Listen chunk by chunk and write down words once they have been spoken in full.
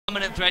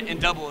dominant threat in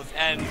doubles,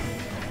 and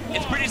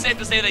it's pretty safe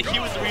to say that he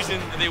was the reason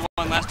that they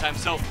won last time.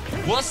 So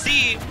we'll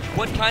see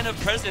what kind of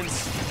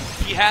presence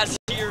he has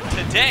here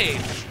today.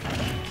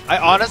 I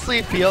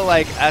honestly feel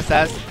like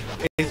SS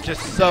is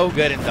just so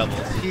good in doubles.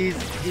 He's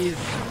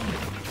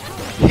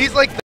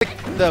like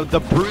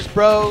the Bruce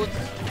Bros.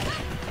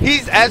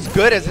 He's as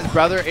good as his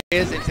brother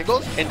is in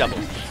singles in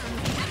doubles.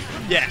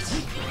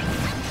 Yes.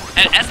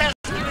 And SS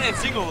even in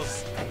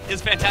singles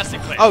is fantastic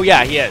player. Oh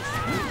yeah, he is.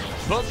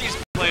 Both these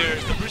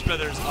players, the Bruce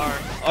brothers, are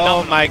phenomenal.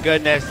 Oh my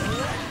goodness.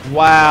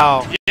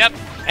 Wow. Yep.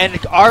 And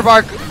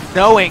Aarvark,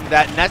 knowing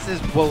that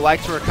Nessus will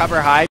like to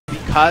recover high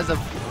because of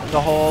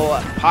the whole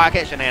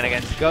pocket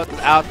shenanigans, goes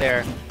out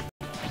there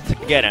to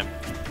get him.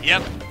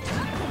 Yep.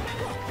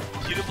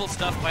 Beautiful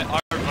stuff by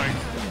Aarvark.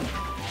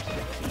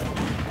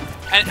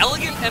 And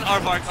Elegant and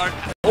Aarvark are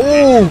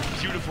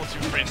beautiful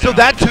two-frame. So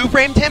that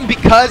two-framed him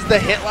because the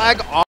hit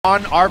lag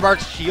on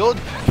Aarvark's shield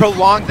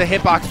prolonged the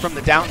hitbox from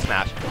the down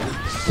smash.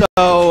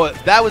 So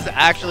that was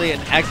actually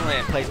an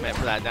excellent placement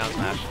for that down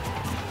smash.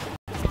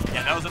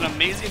 Yeah, that was an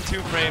amazing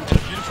two-frame and a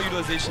beautiful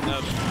utilization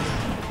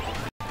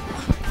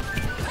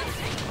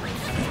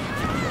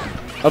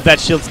of that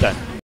shield stun.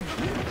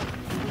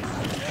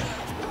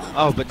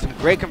 Oh, but some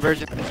great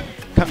conversions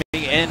coming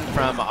in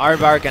from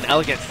Aarvark and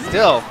Elegant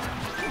still.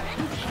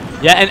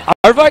 Yeah, and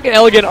Aarvark and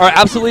Elegant are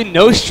absolutely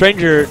no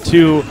stranger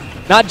to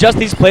not just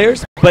these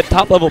players, but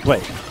top-level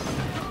play.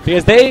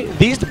 Because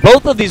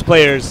both of these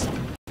players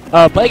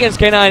play against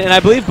K9, and I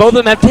believe both of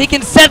them have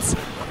taken sets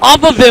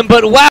off of them,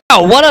 but wow,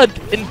 what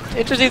an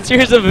interesting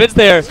series of events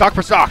there. Stock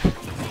for stock.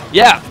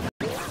 Yeah.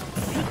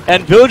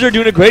 And Villager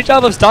doing a great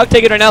job of stock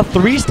taking right now,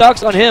 3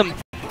 stocks on him.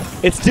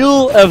 It's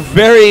still a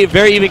very,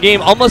 very even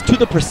game, almost to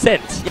the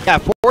percent. Yeah,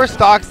 4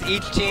 stocks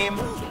each team.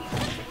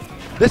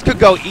 This could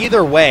go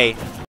either way.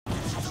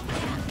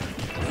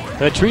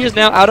 The tree is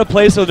now out of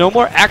play, so no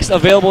more axe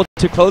available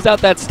to close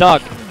out that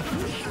stock.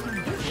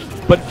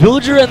 But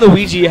Villager and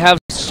Luigi have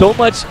so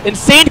much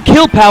insane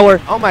kill power.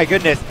 Oh my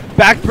goodness.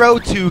 Back throw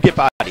to get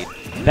bodied.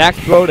 Back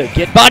throw to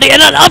get bodied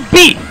and an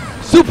upbeat.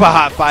 Super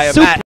hot fire.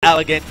 Matt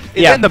Elegant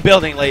is in the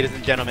building, ladies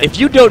and gentlemen. If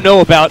you don't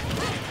know about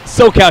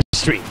SoCal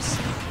streams,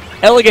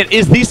 Elegant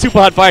is the super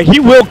hot fire.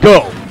 He will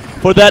go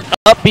for that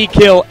upbeat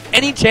kill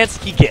any chance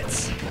he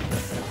gets.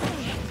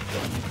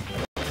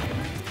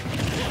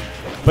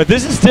 But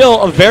this is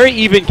still a very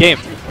even game.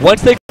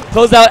 Once they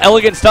close out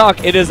Elegant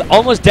stock, it is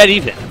almost dead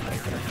even.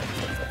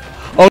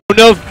 Oh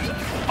no.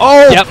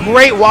 Oh,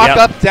 great walk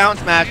up down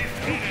smash.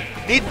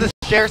 Needs the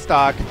share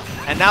stock.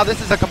 And now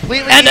this is a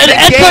completely and even an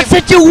expert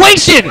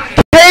situation.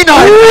 K9.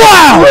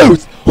 Wow.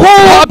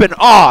 Popping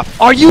off.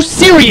 Are you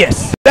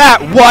serious? That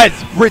was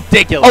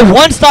ridiculous. A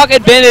 1-stock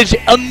advantage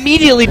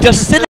immediately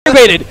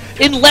disintegrated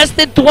in less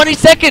than 20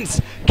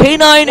 seconds.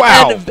 K9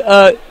 and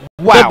the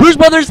Bruce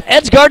Brothers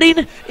edge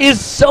guarding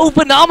is so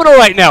phenomenal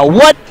right now.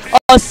 What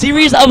a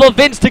series of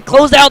events to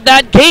close out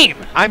that game.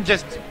 I'm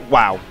just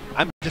wow.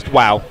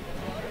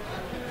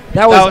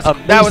 That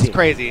was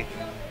crazy.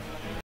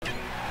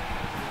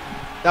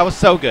 That was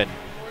so good.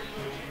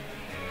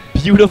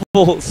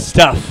 Beautiful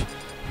stuff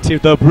to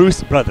the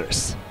Bruce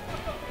Brothers.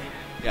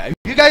 Yeah, if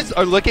you guys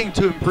are looking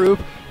to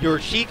improve your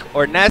Sheik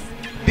or Ness,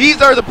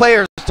 these are the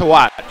players to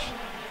watch.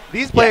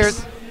 These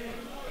players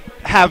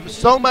have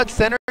so much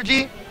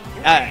synergy.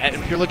 And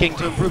if you're looking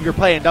to improve your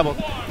play in doubles,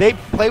 they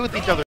play with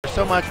each other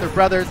so much. They're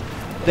brothers.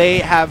 They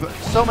have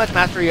so much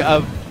mastery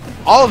of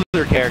all of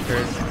their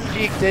characters.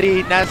 Sheik,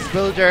 Diddy, Ness,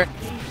 Villager.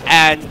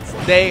 And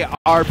they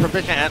are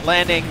proficient at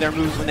landing their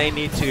moves when they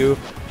need to.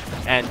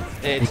 And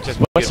it's just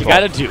what you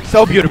gotta do.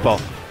 So beautiful.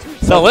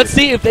 So let's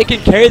see if they can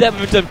carry that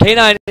momentum.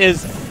 K9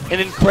 is an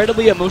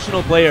incredibly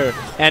emotional player.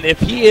 And if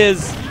he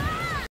is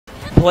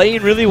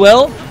playing really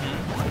well,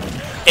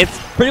 it's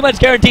pretty much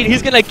guaranteed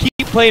he's going to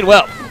keep playing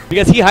well.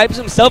 Because he hypes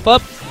himself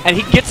up and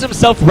he gets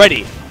himself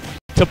ready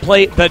to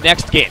play the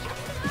next game.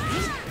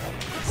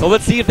 So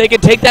let's see if they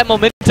can take that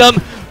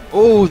momentum.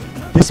 Oh,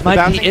 this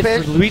might be it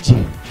for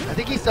Luigi. I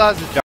think he saw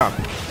his jump.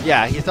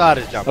 Yeah, he saw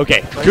his jump.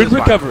 Okay, good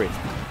recovery.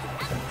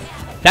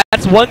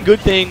 That's one good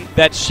thing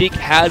that Sheik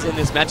has in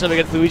this matchup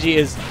against Luigi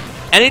is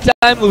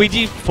anytime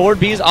Luigi forward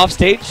B's off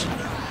stage,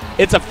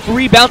 it's a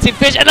free bouncing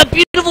fish and a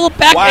beautiful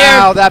back air.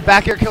 Wow, that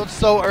back air killed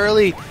so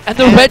early. And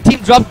the red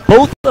team dropped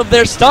both of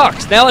their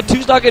stocks. Now a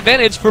 2-stock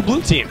advantage for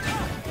blue team.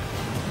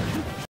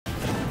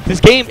 This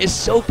game is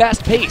so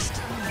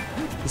fast-paced.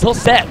 This whole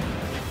set.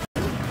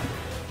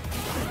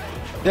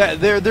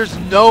 There's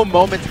no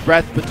moment's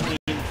breath between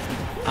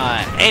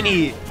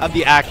any of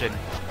the action.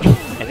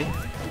 Any?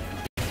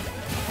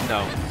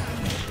 No.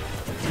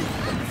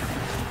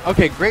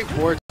 Okay, great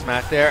forward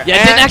smash there. Yeah,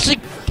 it didn't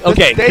actually.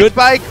 Okay, good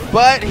spike,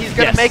 but he's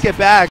gonna make it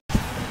back.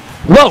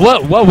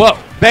 Whoa!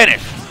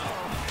 Vanish.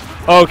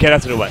 Okay,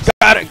 that's what it was.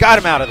 Got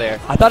him out of there.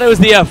 I thought it was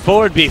the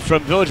forward beat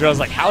from Villager. I was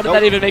like, how did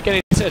that even make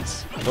any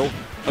sense? Nope.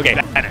 Okay,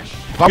 vanish.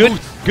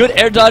 Good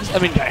air dodge. I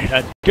mean,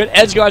 good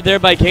edge guard there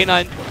by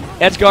K9.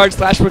 Edge guard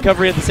 /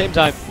 recovery at the same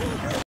time.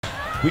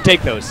 We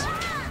take those.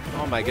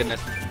 Oh my goodness.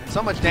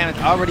 So much damage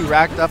already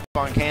racked up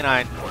on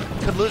K9.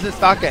 could lose his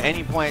stock at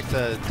any point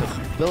to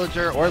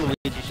Villager or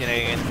Luigi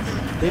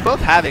Shenanigans. They both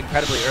have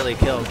incredibly early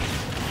kills.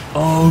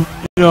 Oh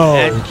no!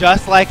 And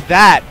just like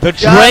that, the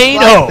just drain.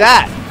 Like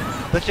that,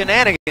 the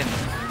Shenanigans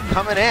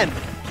coming in,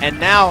 and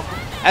now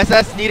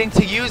SS needing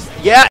to use.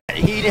 Yeah,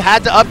 he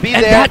had to up B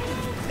and there.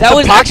 That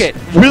was pocket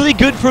really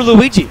good for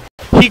Luigi.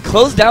 He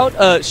closed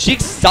out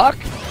Sheik's stock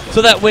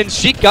so that when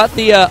Sheik got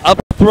the up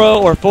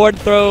throw or forward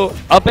throw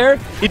up air,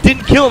 it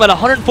didn't kill him at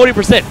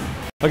 140%.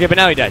 Okay, but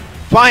now he died.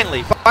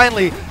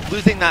 Finally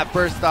losing that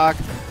first stock.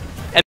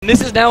 And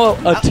this is now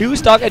a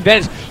 2-stock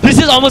advantage. This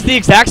is almost the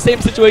exact same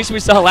situation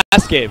we saw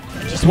last game.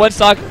 Just 1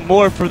 stock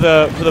more for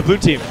the blue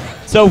team.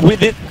 So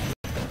with it,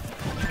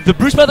 the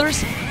Bruce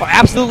brothers are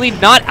absolutely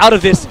not out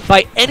of this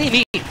by any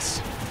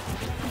means.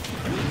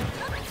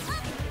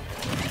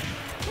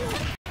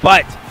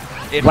 But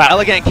if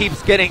Elegant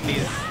keeps getting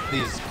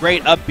these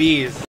great up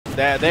Bs,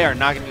 they are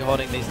not going to be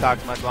holding these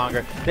stocks much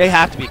longer. They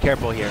have to be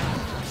careful here.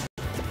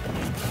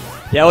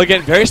 Yeah,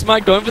 Elegant very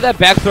smart going for that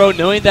back throw,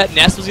 knowing that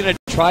Ness was going to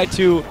try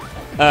to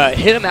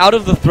hit him out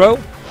of the throw.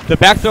 The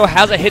back throw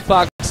has a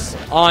hitbox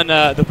on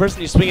the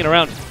person he's swinging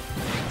around.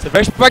 It's a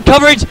very smart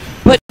coverage,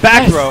 but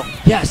back throw.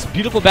 Yes,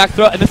 beautiful back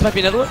throw, and this might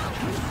be another one?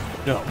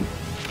 No.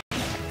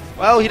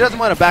 Well, he doesn't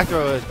want to back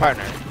throw his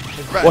partner.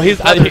 Well, he's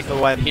the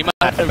one he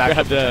might have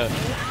grabbed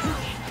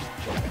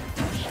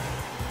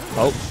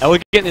Oh,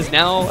 Elegant is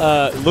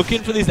now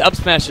looking for these up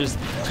smashes.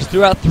 Just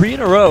threw out 3 in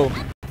a row.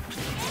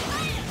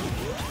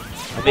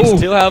 And they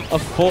still have a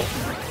full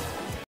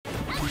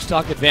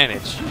 2-stock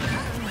advantage.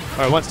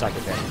 Or 1-stock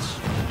advantage.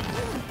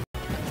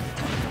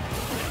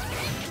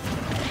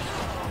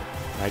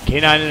 Alright,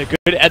 K9 in a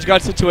good edge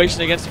guard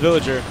situation against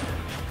Villager.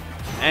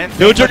 And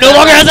Villager no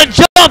longer has a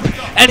jump!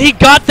 And he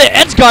got the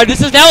edge guard.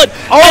 This is now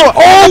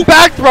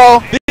back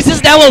throw! This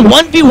is now a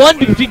 1v1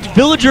 between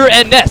Villager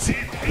and Ness.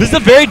 This is a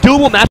very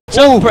doable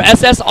matchup for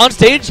SS on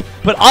stage,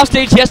 but off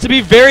stage he has to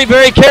be very,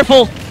 very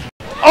careful.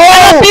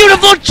 Oh, a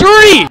beautiful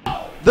tree!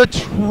 The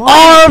tree!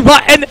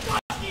 And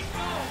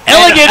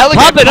Elegant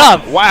popping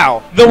up.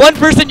 Wow. The one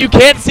person you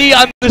can't see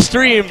on the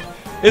stream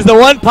is the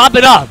one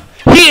popping up.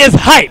 He is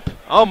hype.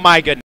 Oh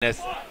my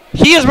goodness.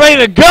 He is ready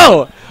to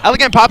go.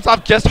 Elegant pops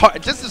off just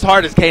as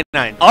hard as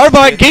K9.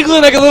 Aarvark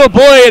giggling like a little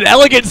boy and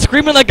Elegant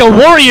screaming like a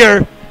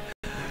warrior.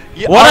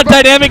 Yeah, what a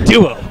dynamic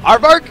duo.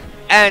 Aarvark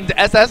and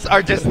SS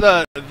are just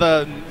the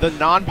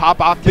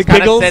non-pop off, just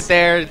kind of sit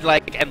there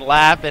like and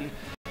laugh, and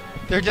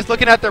they're just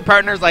looking at their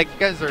partners like, you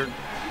guys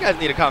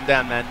need to calm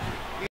down, man.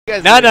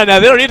 No, they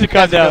don't need to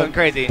calm down. Going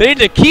crazy. They need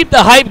to keep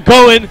the hype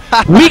going.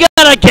 We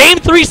got a Game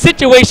 3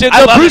 situation.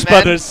 The Bruce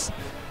brothers.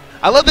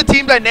 I love the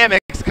team dynamics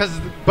because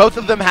both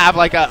of them have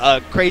like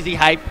a crazy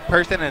hype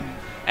person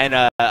and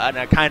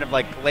a kind of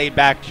like laid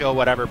back, chill,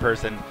 whatever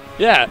person.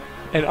 Yeah,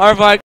 and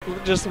Aarvark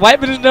just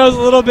wiping his nose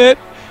a little bit,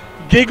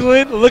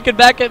 giggling, looking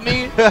back at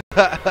me,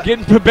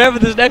 getting prepared for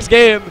this next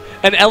game.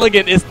 And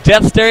Elegant is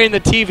death staring the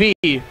TV,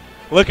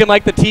 looking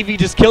like the TV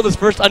just killed his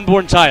first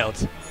unborn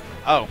child.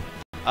 Oh.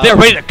 They're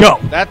ready to go.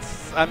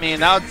 That's an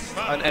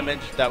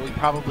image that we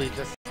probably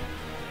just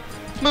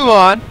move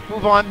on.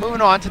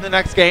 Moving on to the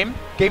next game.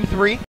 Game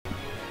 3.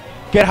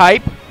 Get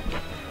hype.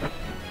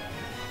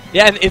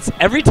 Yeah, and it's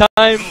every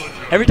time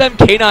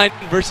K9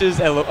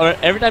 versus or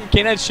every time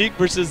K9 Sheik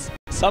versus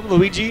some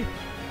Luigi.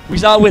 We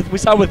saw it with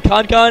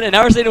Concon, and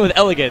now we're seeing it with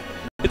Elegant.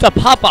 It's a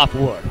pop-off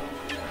war.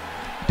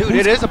 Dude,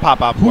 it is a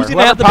pop-off war. Who's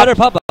gonna have the better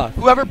pop-off?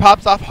 Whoever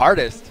pops off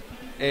hardest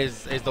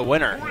is the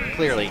winner,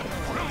 clearly.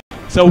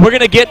 So we're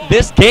gonna get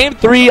this Game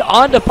 3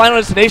 on to Final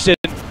Destination.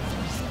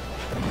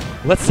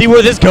 Let's see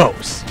where this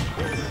goes.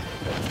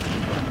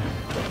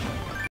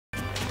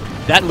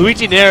 That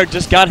Luigi Nair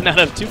just got him out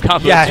of 2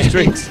 combo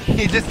strings.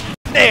 He just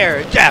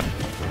Nair, jab.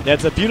 Yeah,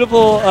 it's a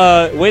beautiful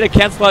way to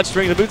cancel out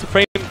strings. The boots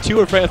frame 2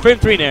 or frame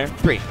 3 Nair.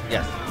 3,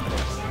 yes.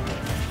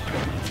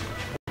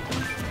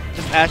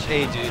 Just mash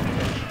A, dude.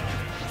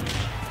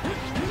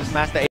 Just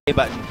mash the A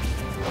button.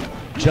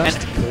 Just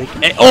click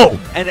A. Oh!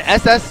 And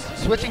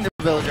SS switching to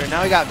Villager.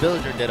 Now we got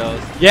Villager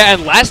dittos. Yeah,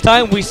 and last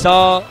time we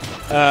saw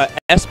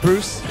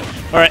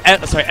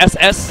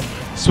SS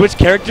switch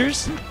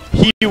characters.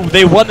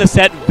 They won the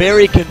set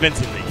very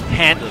convincingly,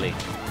 handily.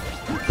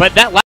 But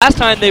that last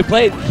time they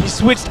played, he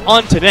switched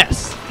on to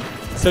Ness.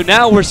 So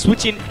now we're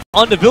switching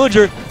on to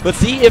Villager. Let's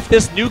see if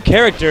this new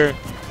character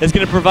is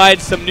going to provide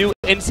some new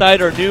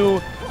insight or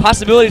new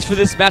possibilities for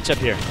this matchup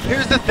here.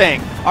 Here's the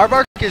thing.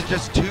 Aarvark is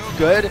just too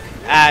good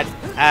at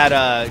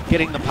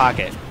getting the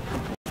pocket.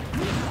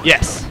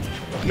 Yes.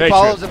 He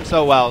follows him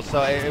so well,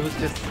 so it was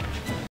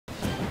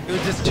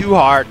just too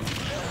hard.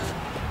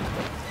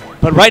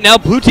 But right now,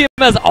 blue team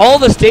has all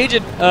the stage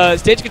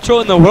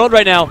control in the world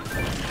right now.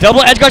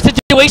 Double edge guard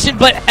situation,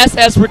 but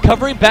SS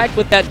recovering back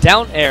with that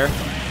down air.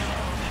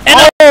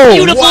 And a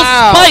beautiful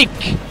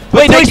spike!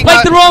 Wait, no, he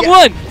spiked the wrong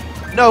one!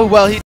 No,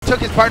 well, he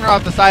took his partner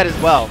off the side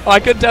as well. Oh, I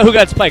couldn't tell who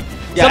got spiked.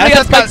 Yeah, somebody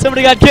got spiked,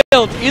 somebody got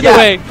killed. Either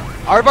way.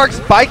 Aarvark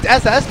spiked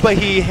SS, but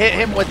he hit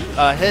him with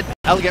hit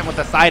Elegant with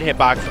a side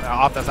hitbox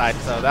off the side,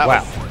 so that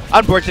was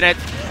unfortunate.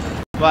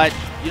 But,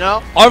 you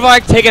know.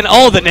 Aarvark taking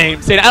all the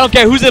names, saying, I don't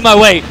care who's in my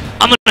way.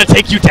 I'm going to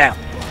take you down.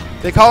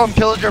 They call him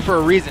Pillager for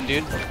a reason,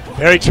 dude.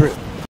 Very true.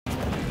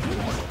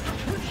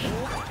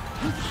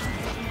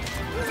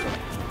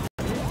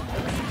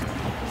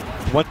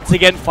 Once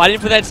again, fighting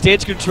for that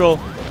stage control.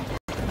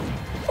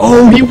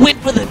 Oh, he went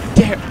for the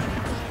dare.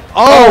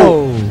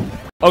 Oh.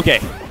 Okay.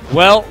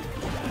 Well,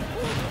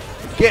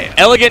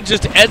 Elegant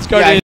just edge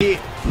guarded. Yeah,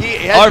 he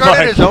edge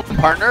guarded his own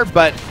partner,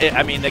 but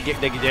I mean,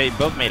 they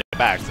both made it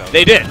back. So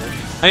they did.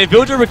 I mean,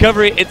 Villager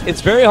recovery.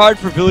 It's very hard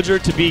for Villager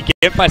to be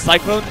gimped by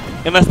Cyclone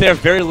unless they are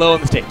very low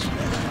on the stage,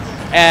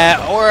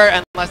 or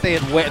unless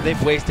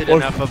they've wasted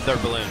enough of their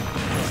balloon.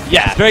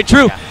 Yeah, very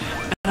true. Yeah.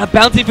 A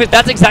bouncy fit.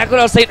 That's exactly what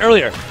I was saying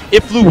earlier.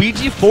 If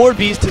Luigi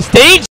 4Bs to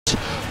stage,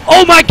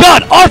 oh my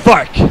God,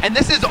 Aarvark! And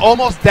this is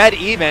almost dead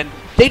even.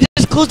 They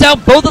just closed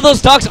out both of those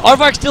stocks.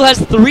 Aarvark still has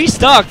 3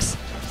 stocks.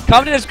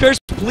 Commentator's curse,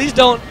 please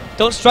don't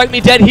strike me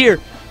dead here.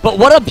 But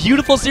what a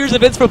beautiful series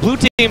of hits for Blue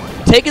Team,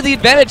 taking the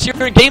advantage here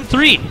in Game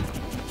 3.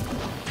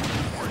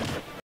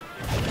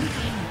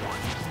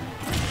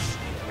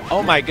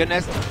 Oh my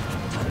goodness.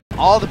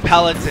 All the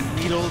pellets and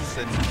needles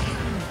and...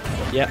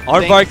 Yeah,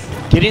 Aarvark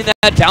getting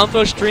that down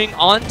throw string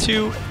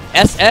onto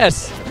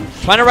SS.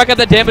 Trying to rack up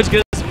that damage,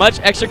 get as much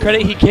extra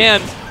credit he can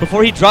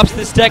before he drops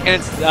this deck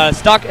and it's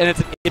stock, and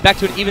it's back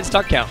to an even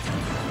stock count.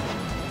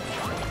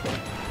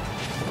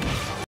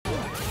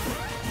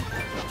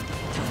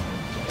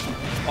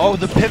 Oh,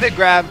 the pivot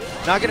grab,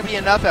 not going to be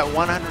enough at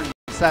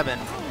 107.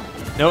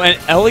 No, and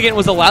Elegant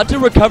was allowed to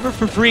recover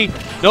for free.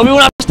 Nobody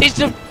went off stage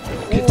to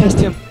contest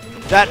him.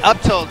 That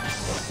up tilt,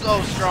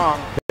 so strong.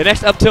 The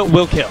next up tilt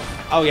will kill.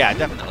 Oh yeah,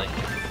 definitely.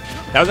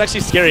 That was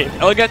actually scary.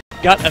 Elegant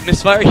got a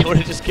misfire, he would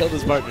have just killed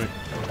his partner.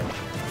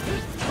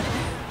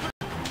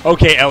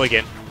 Okay,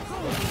 Elegant.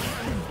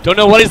 Don't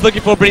know what he's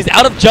looking for, but he's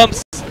out of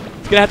jumps. He's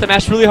going to have to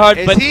mash really hard.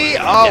 Is he?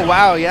 Oh, yeah.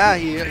 Wow, yeah,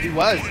 he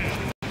was.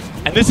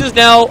 And this is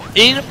now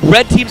in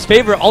Red Team's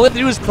favor. All they have to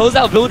do is close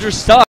out Villager's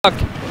stock,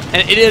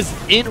 and it is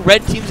in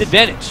Red Team's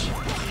advantage.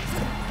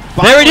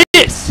 Finally, there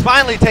it is!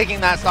 Finally taking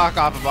that stock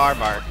off of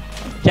Aarvark.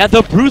 Yeah,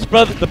 the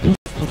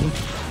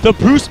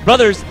Bruce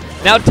brothers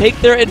now take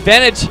their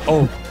advantage.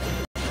 Oh.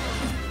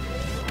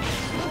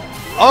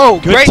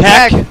 Oh, good great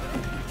tech.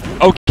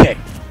 Okay.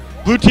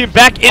 Blue Team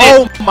back in it.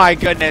 Oh my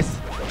goodness.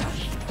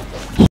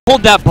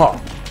 Hold that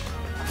ball.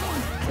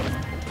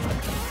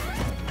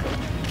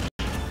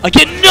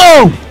 Again,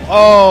 no!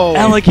 Oh.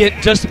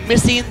 Elegant just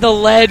missing the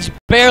ledge,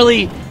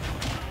 barely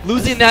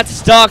losing that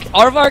stock.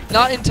 Aarvark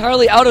not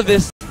entirely out of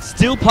this,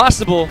 still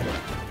possible,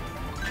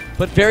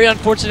 but very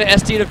unfortunate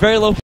SD at a very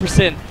low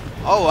 %.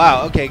 Oh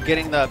wow, okay,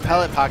 getting the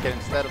pellet pocket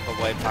instead of the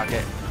blade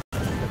pocket.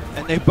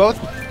 And they both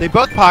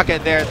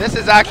pocket there. This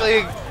is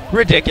actually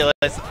ridiculous.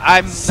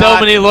 So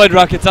many Lloyd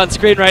rockets on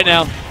screen right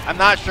now. I'm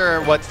not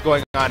sure what's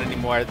going on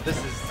anymore. This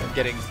is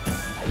getting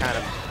kind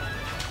of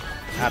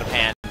out of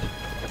hand.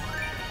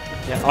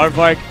 Yeah,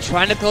 Aarvark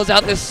trying to close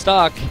out this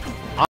stock.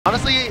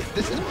 Honestly,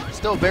 this is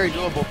still very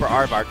doable for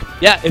Aarvark.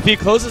 Yeah, if he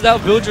closes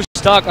out Villager's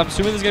stock, I'm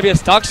assuming there's going to be a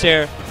stock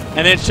share, and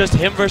then it's just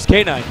him versus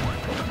K9.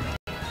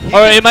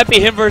 Or it might be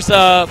him versus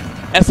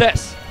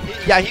SS.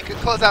 He could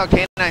close out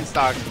K9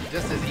 stock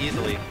just as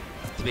easily,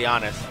 to be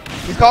honest.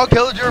 He's called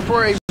Killager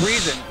for a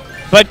reason.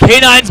 But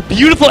K9's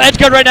beautiful edge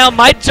guard right now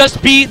might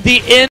just be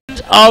the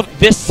end of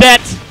this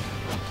set.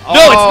 Oh,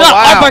 no, it's not.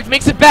 Wow. Aarvark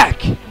makes it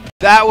back.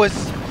 That was...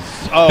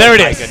 Oh, there it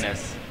my is.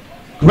 Goodness.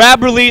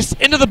 Grab release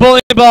into the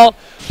bowling ball.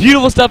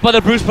 Beautiful stuff by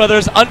the Bruce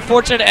brothers.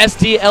 Unfortunate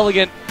SD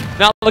Elegant.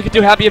 Not looking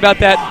too happy about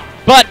that.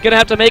 But going to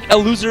have to make a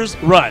loser's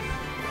run.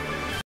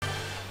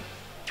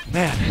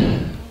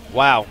 Man.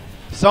 Wow.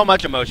 So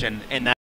much emotion in that.